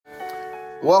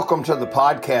Welcome to the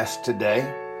podcast today.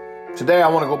 Today I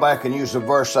want to go back and use the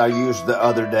verse I used the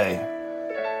other day.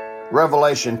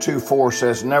 Revelation 2:4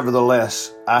 says,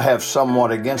 "Nevertheless, I have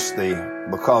somewhat against thee,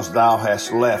 because thou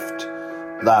hast left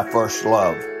thy first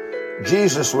love."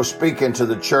 Jesus was speaking to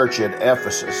the church at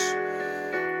Ephesus.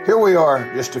 Here we are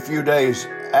just a few days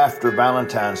after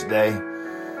Valentine's Day,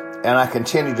 and I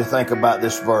continue to think about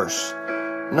this verse.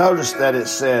 Notice that it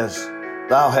says,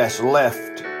 "Thou hast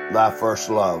left thy first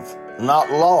love,"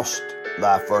 not lost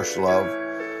thy first love.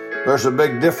 There's a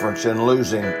big difference in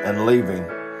losing and leaving.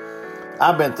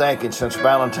 I've been thinking since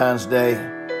Valentine's Day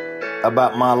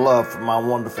about my love for my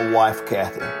wonderful wife,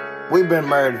 Kathy. We've been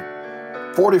married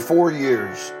 44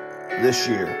 years this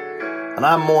year, and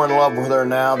I'm more in love with her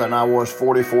now than I was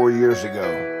 44 years ago.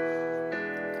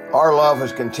 Our love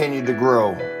has continued to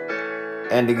grow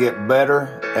and to get better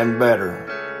and better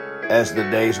as the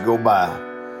days go by.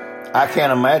 I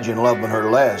can't imagine loving her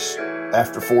less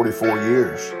after 44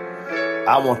 years.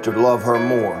 I want to love her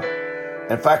more.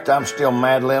 In fact, I'm still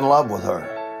madly in love with her.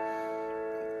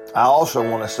 I also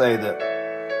want to say that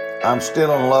I'm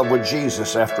still in love with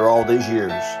Jesus after all these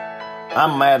years.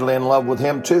 I'm madly in love with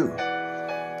him too.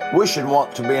 We should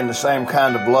want to be in the same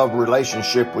kind of love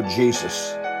relationship with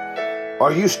Jesus.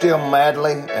 Are you still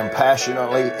madly and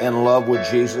passionately in love with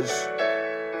Jesus?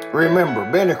 Remember,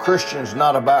 being a Christian is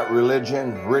not about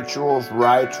religion, rituals,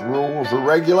 rites, rules, or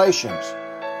regulations.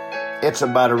 It's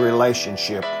about a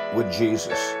relationship with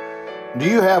Jesus. Do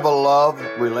you have a love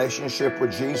relationship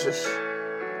with Jesus?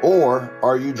 Or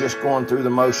are you just going through the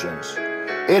motions?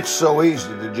 It's so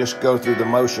easy to just go through the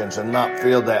motions and not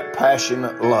feel that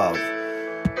passionate love.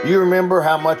 Do you remember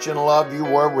how much in love you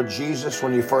were with Jesus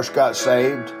when you first got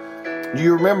saved? Do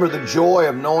you remember the joy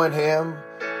of knowing him?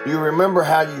 Do you remember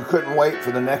how you couldn't wait for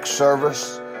the next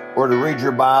service or to read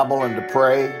your Bible and to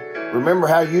pray? Remember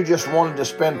how you just wanted to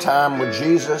spend time with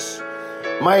Jesus?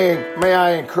 May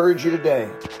I encourage you today,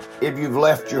 if you've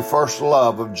left your first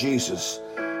love of Jesus,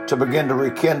 to begin to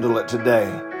rekindle it today.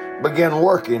 Begin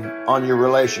working on your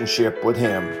relationship with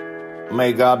him.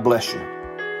 May God bless you.